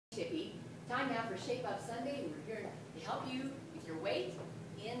Time now for Shape Up Sunday. We're here to help you with your weight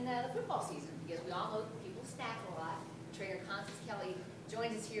in the football season because we all know people snack a lot. Trainer Constance Kelly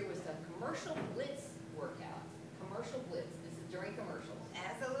joins us here with a commercial blitz workout. Commercial blitz. This is during commercials.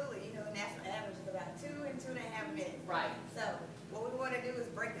 Absolutely. You know, the national average is about 2 and 2.5 minutes. Right. So what we want to do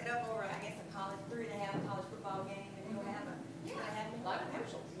is break that up over, I guess, a college 3.5 college football game, and we're going to have a 2.5 minute lot of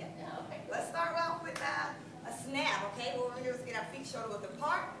commercials. Yeah. Okay. Let's start off with a snap, okay? What we're going to do is get our feet shoulder width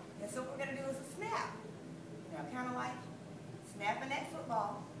apart, and so what we're going to do is a snap. You know, kind of like snapping that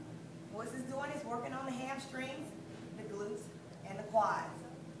football. What this is doing is working on the hamstrings, the glutes, and the quads.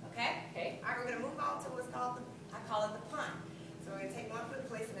 Okay? Okay. All right, we're going to move on to what's called, I call it the punt. So we're going to take one foot,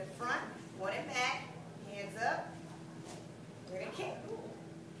 place it in front, one in back, hands up. We're going to kick.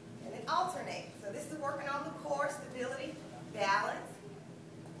 And then alternate. So this is working on the core stability, balance.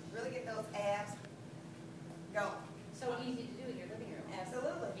 Really get those abs going. So easy to do in your living room.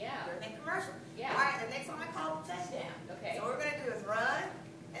 Absolutely. Yeah. During that commercial. Yeah. All right, the next one I call the touchdown. Okay. So what we're going to do is run,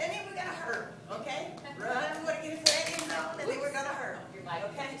 and then we're going to hurt. Okay? Run, we're going to get into that end zone, and then we're going to hurt. Your mic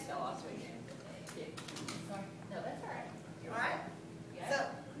Okay? just fell off so again. Sorry. No, that's all right. All right? Yeah. So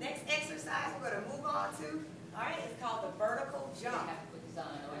next exercise we're going to move on to, all right, it's called the vertical You jump. have to put this on.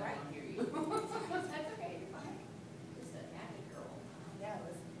 I know All I right. can't hear you. That's okay. You're fine. Just an active girl. Yeah,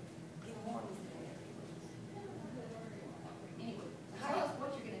 let's get more of this. Anyway, tell us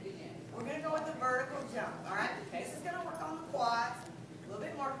what you're going to do, Jen. We're going to go with the vertical jump, all right? Okay. This is going to work on the quads, a little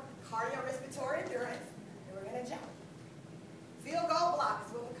bit more cardiorespiratory endurance, and we're going to jump. Field goal block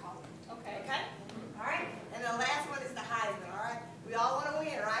is what we call it. Okay. Okay? All right? And the last one is the Heisman, all right? We all want to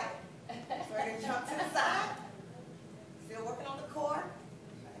win, right? So we're going to jump to the side. Still working on the core.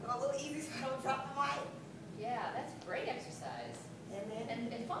 Go a little easy so I don't drop the mic. Yeah, that's a great exercise. And then,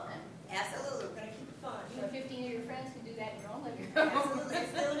 And fun. absolutely, we're going to keep it fun. So 15 of your friends can do that in your own living room. Absolutely. And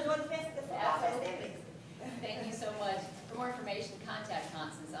still enjoy the football festivities. Thank you so much. For more information, contact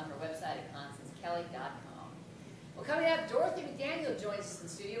Constance on her website at constancekelly.com. Well, coming up, Dorothy McDaniel joins us in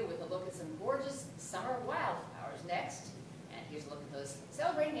the studio with a look at some gorgeous summer wildflowers next. And here's a look at those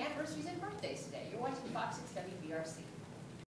celebrating anniversaries and birthdays today. You're watching Fox 6 WBRC.